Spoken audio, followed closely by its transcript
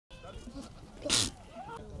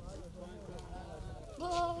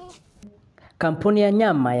Kampuni ya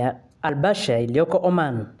nyama ya Albasha iliyoko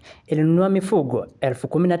Oman ilinunua mifugo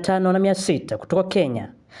 15,600 kutoka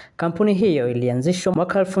Kenya. Kampuni hiyo ilianzishwa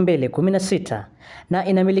mwaka 2016 na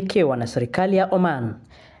inamilikiwa na serikali ya Oman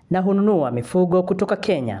na hununua mifugo kutoka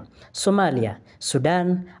Kenya, Somalia,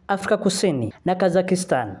 Sudan, Afrika Kusini na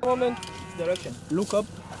Kazakhstan.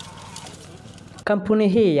 Kampuni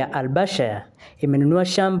hii ya Albasha imenunua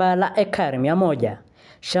shamba la ekari 100,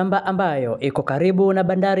 shamba ambayo iko karibu na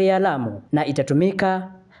bandari ya Lamu na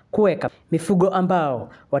itatumika kuweka mifugo ambao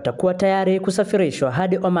watakuwa tayari kusafirishwa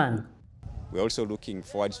hadi Oman. We're also looking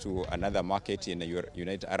forward to another market in the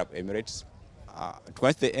United Arab Emirates.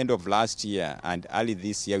 Towards the end of last year and early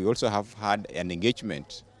this year, we also have had an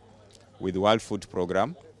engagement with the World Food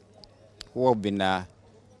Program, who have been,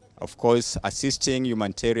 of course, assisting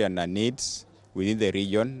humanitarian needs within the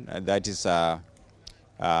region. That is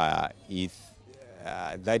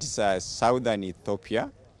southern Ethiopia,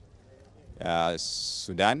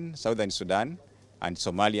 southern Sudan, and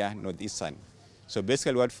Somalia, northeastern. So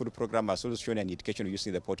basically, World Food Program has also shown an indication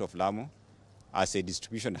using the port of Lamu as a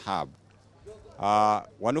distribution hub.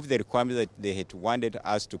 One of the requirements that they had wanted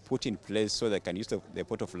us to put in place so they can use the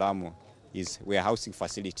port of Lamu is warehousing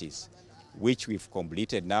facilities, which we've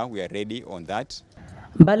completed now. We are ready on that.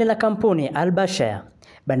 Mbali na kampuni Albasha,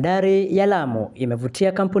 bandari ya Lamu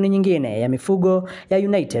imevutia kampuni nyingine ya mifugo ya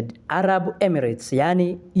United Arab Emirates,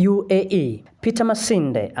 yani UAE. Peter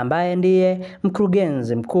Masinde, ambaye ndiye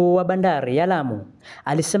mkurugenzi mkuu wa bandari ya Lamu,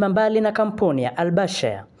 alisema mbali na kampuni ya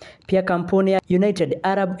Albasha, pia kampuni ya United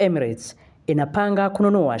Arab Emirates inapanga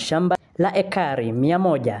kununua shamba la ekari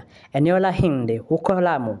 100 eneo la Hindi huko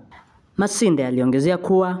Lamu. Masinde aliongezea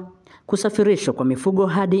kuwa kusafirishwa kwa mifugo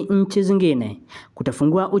hadi nchi zingine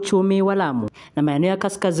kutafungua uchumi wa Lamu na maeneo ya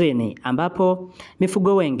kaskazini ambapo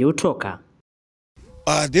mifugo wengi hutoka.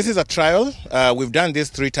 This is a trial. We've done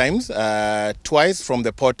this 3 times, twice from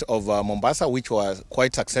the port of Mombasa, which was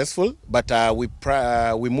quite successful. But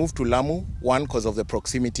we moved to Lamu, one because of the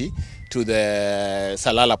proximity to the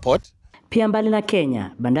Salala port. Pia mbali na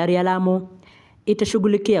Kenya, bandari ya Lamu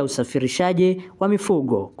itashughulikia usafirishaji wa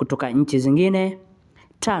mifugo kutoka nchi zingine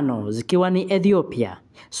 5 zikiwa ni Ethiopia,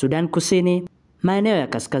 Sudan Kusini, maeneo ya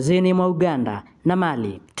kaskazini mwa Uganda na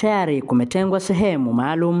Mali. Tayari kumetengwa sehemu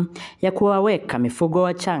maalum ya kuwaweka mifugo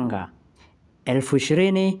wachanga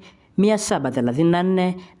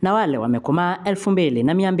 20,734 na wale wamekomaa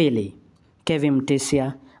 2,200. Kevin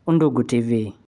Mtisia, Undugu TV.